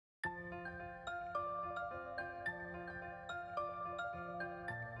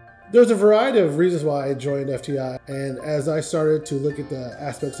There's a variety of reasons why I joined FTI, and as I started to look at the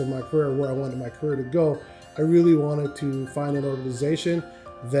aspects of my career, where I wanted my career to go, I really wanted to find an organization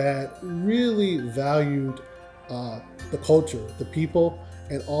that really valued the culture, the people,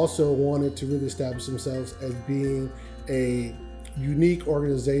 and also wanted to really establish themselves as being a unique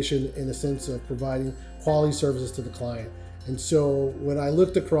organization in the sense of providing quality services to the client. And so when I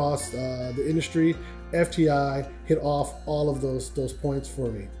looked across the industry, FTI hit off all of those points for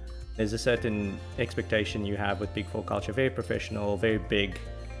me. There's a certain expectation you have with Big Four culture, very professional, very big.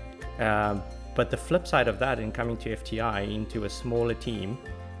 But the flip side of that, in coming to FTI into a smaller team,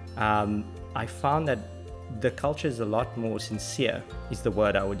 I found that the culture is a lot more sincere, is the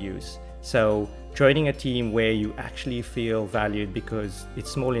word I would use. So joining a team where you actually feel valued because it's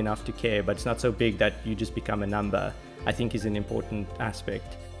small enough to care, but it's not so big that you just become a number, I think is an important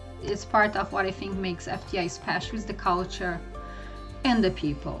aspect. It's part of what I think makes FTI special, is the culture and the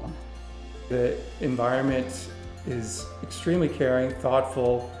people. The environment is extremely caring,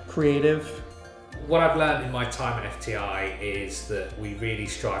 thoughtful, creative. What I've learned in my time at FTI is that we really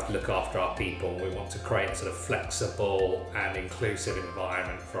strive to look after our people. We want to create a sort of flexible and inclusive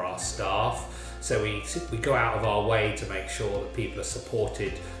environment for our staff. So we go out of our way to make sure that people are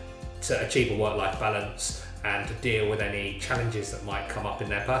supported to achieve a work-life balance and to deal with any challenges that might come up in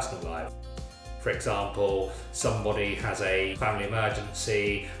their personal life. For example, somebody has a family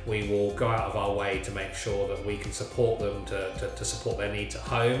emergency, we will go out of our way to make sure that we can support them to support their needs at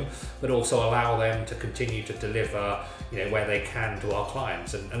home, but also allow them to continue to deliver, where they can to our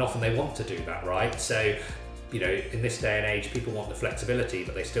clients. And often they want to do that, right? So, in this day and age, people want the flexibility,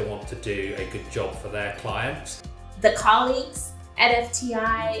 but they still want to do a good job for their clients. The colleagues at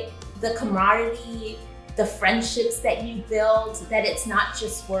FTI, the camaraderie, the friendships that you build, that it's not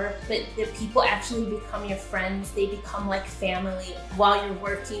just work, but the people actually become your friends. They become like family while you're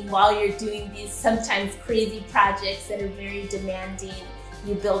working, while you're doing these sometimes crazy projects that are very demanding.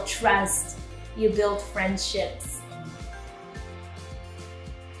 You build trust, you build friendships.